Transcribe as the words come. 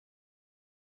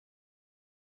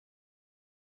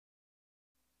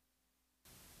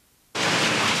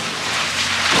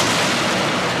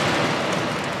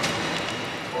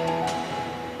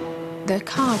The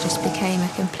car just became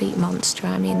a complete monster.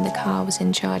 I mean, the car was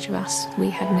in charge of us. We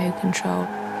had no control.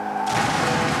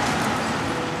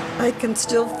 I can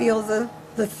still feel the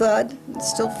thud,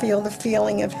 still feel the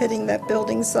feeling of hitting that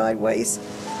building sideways.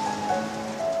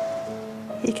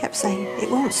 He kept saying, "It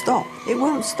won't stop, it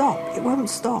won't stop, it won't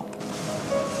stop."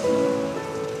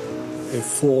 If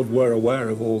Ford were aware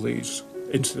of all these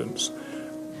incidents,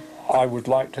 I would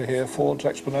like to hear Ford's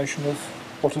explanation of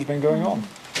what has been going on.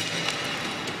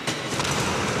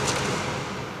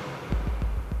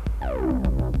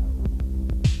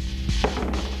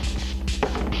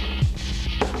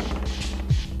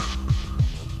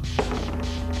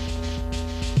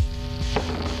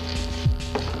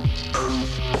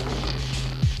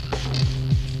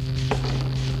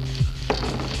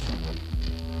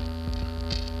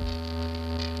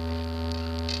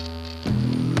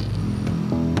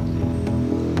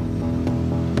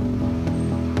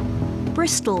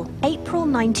 Bristol, April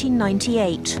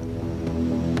 1998.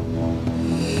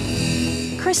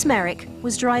 Chris Merrick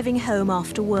was driving home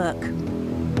after work.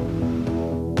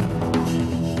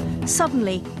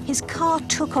 Suddenly, his car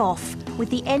took off with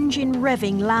the engine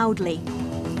revving loudly.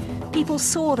 People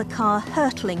saw the car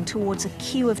hurtling towards a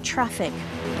queue of traffic.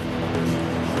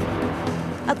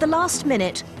 At the last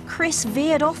minute, Chris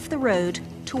veered off the road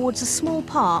towards a small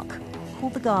park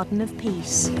called the Garden of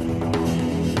Peace.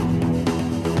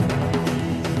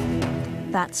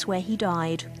 That's where he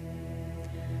died.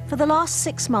 For the last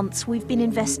 6 months, we've been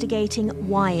investigating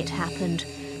why it happened,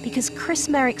 because Chris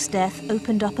Merrick's death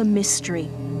opened up a mystery.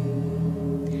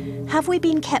 Have we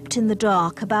been kept in the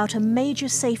dark about a major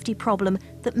safety problem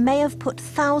that may have put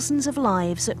thousands of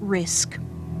lives at risk?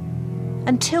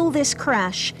 Until this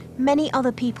crash, many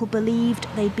other people believed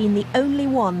they'd been the only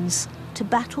ones to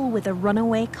battle with a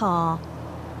runaway car.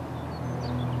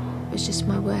 It was just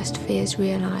my worst fears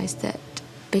realised that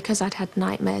because I'd had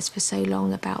nightmares for so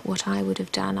long about what I would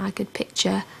have done, I could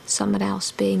picture someone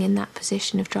else being in that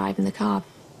position of driving the car.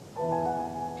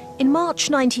 In March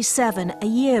 '97, a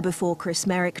year before Chris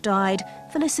Merrick died,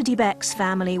 Felicity Beck's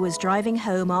family was driving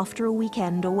home after a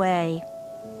weekend away.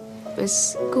 It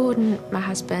was Gordon, my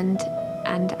husband,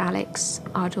 and Alex,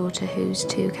 our daughter, who's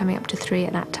 2, coming up to 3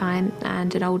 at that time,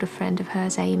 and an older friend of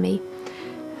hers, Amy.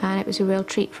 And it was a real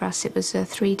treat for us. It was a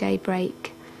 3-day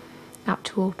break up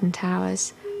to Alton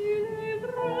Towers.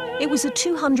 It was a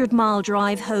 200-mile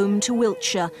drive home to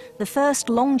Wiltshire, the first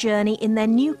long journey in their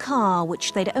new car,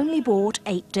 which they'd only bought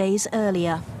 8 days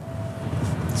earlier.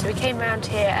 So we came round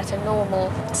here at a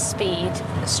normal speed,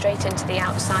 straight into the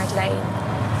outside lane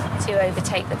to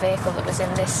overtake the vehicle that was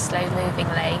in this slow-moving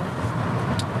lane.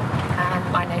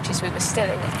 I noticed we were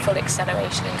still in full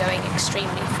acceleration and going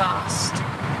extremely fast.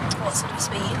 What sort of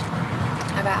speed?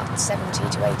 About 70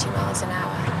 to 80 miles an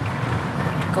hour.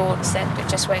 Gordon said it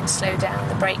just won't slow down,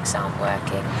 the brakes aren't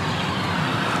working.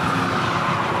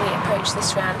 We approached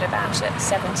this roundabout at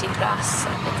 70 plus,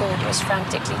 and Gordon was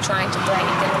frantically trying to brake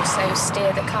and also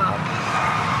steer the car.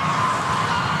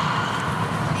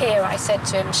 Here I said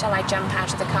to him, shall I jump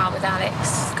out of the car with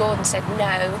Alex? Gordon said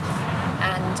no,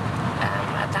 and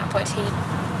at that point he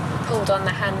pulled on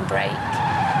the handbrake,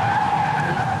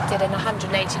 did an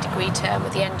 180-degree turn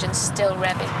with the engine still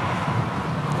revving.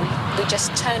 We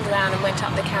just turned around and went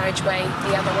up the carriageway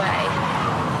the other way.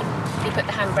 He put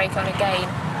the handbrake on again,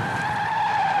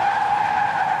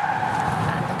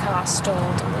 and the car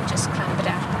stalled, and we just clambered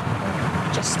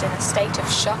out, just in a state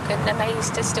of shock and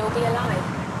amazed to still be alive.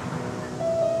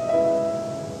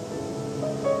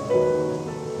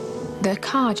 The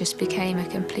car just became a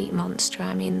complete monster.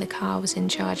 I mean, the car was in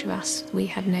charge of us. We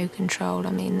had no control.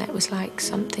 I mean, that was like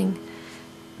something,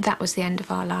 that was the end of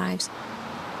our lives.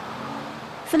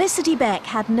 Felicity Beck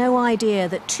had no idea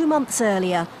that 2 months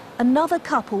earlier, another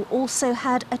couple also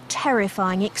had a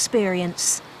terrifying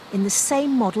experience in the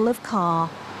same model of car.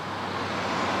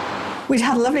 We'd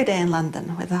had a lovely day in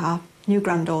London with our new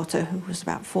granddaughter, who was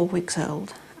about 4 weeks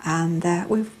old, and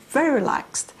we were very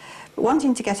relaxed, but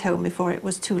wanting to get home before it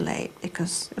was too late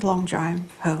because a long drive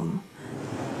home.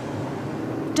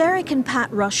 Derek and Pat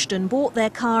Rushton bought their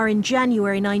car in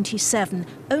January '97,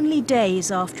 only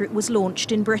days after it was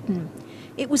launched in Britain.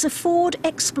 It was a Ford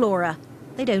Explorer.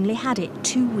 They'd only had it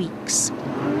 2 weeks.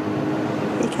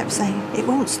 He kept saying, "It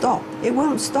won't stop, it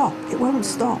won't stop, it won't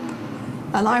stop."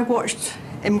 And I watched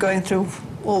him going through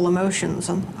all the motions,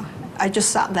 and I just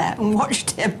sat there and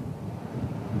watched him.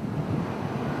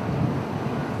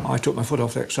 I took my foot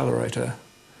off the accelerator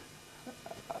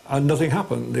and nothing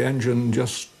happened. The engine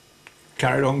just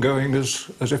carried on going as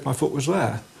if my foot was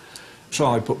there. So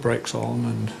I put brakes on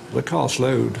and the car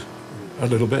slowed a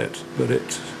little bit, but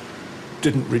it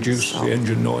didn't reduce the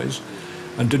engine noise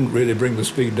and didn't really bring the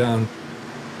speed down.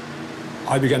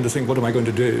 I began to think, what am I going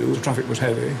to do? The traffic was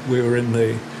heavy. We were in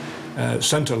the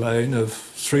centre lane of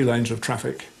 3 lanes of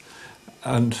traffic,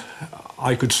 and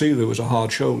I could see there was a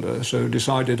hard shoulder, so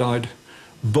decided I'd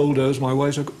bulldoze my way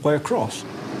across.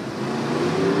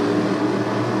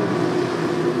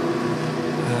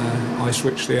 I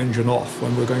switched the engine off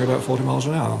when we were going about 40 miles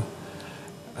an hour,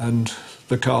 and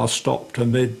the car stopped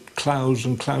amid clouds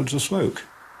and clouds of smoke.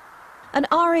 An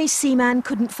RAC man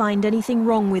couldn't find anything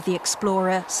wrong with the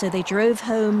Explorer, so they drove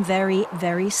home very,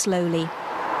 very slowly.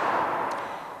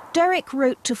 Derek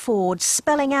wrote to Ford,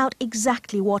 spelling out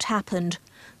exactly what happened.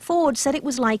 Ford said it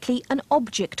was likely an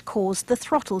object caused the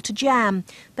throttle to jam,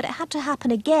 but it had to happen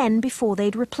again before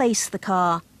they'd replace the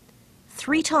car.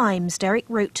 3 times Derek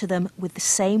wrote to them with the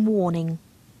same warning.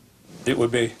 It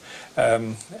would be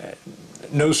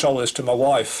no solace to my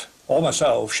wife or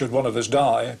myself, should one of us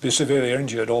die, be severely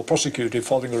injured or prosecuted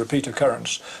following a repeat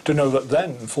occurrence, to know that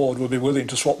then Ford would be willing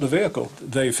to swap the vehicle.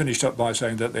 They finished up by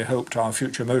saying that they hoped our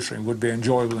future motoring would be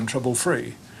enjoyable and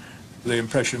trouble-free. The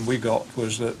impression we got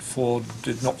was that Ford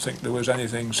did not think there was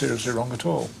anything seriously wrong at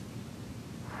all.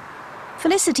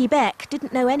 Felicity Beck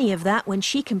didn't know any of that when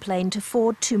she complained to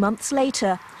Ford 2 months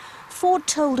later. Ford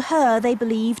told her they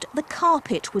believed the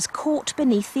carpet was caught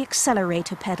beneath the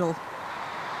accelerator pedal.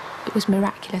 It was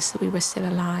miraculous that we were still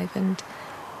alive, and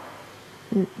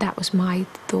that was my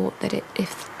thought, that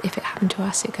if it happened to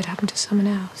us, it could happen to someone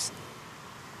else.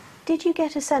 Did you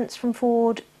get a sense from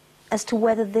Ford as to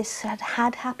whether this had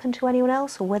happened to anyone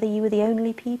else, or whether you were the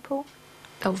only people?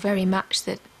 Oh, very much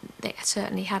that it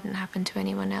certainly hadn't happened to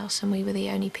anyone else, and we were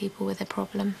the only people with a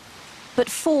problem. But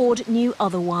Ford knew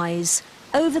otherwise.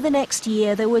 Over the next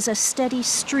year, there was a steady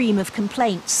stream of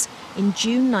complaints. In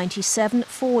June '97,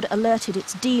 Ford alerted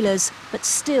its dealers, but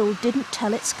still didn't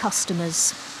tell its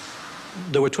customers.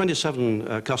 There were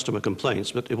 27 customer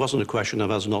complaints, but it wasn't a question of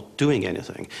us not doing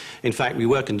anything. In fact, we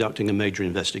were conducting a major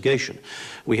investigation.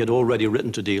 We had already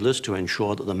written to dealers to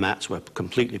ensure that the mats were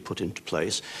completely put into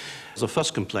place. The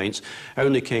first complaints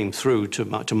only came through,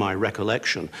 to my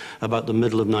recollection, about the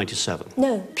middle of '97.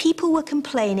 No, people were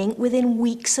complaining within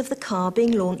weeks of the car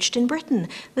being launched in Britain.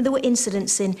 But there were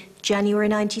incidents in January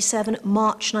 '97,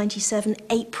 March '97,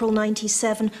 April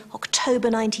 '97, October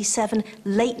 '97,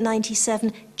 late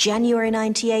 '97, January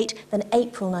 '98, then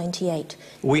April '98.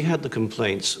 We had the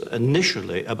complaints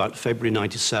initially about February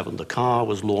 '97. The car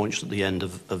was launched at the end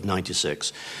of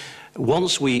 '96.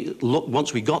 Once we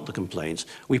got the complaints,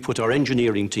 we put our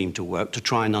engineering team to work to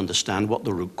try and understand what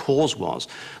the root cause was.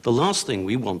 The last thing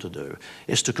we want to do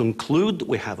is to conclude that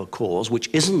we have a cause which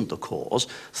isn't the cause,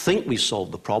 think we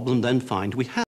solved the problem, then find we haven't.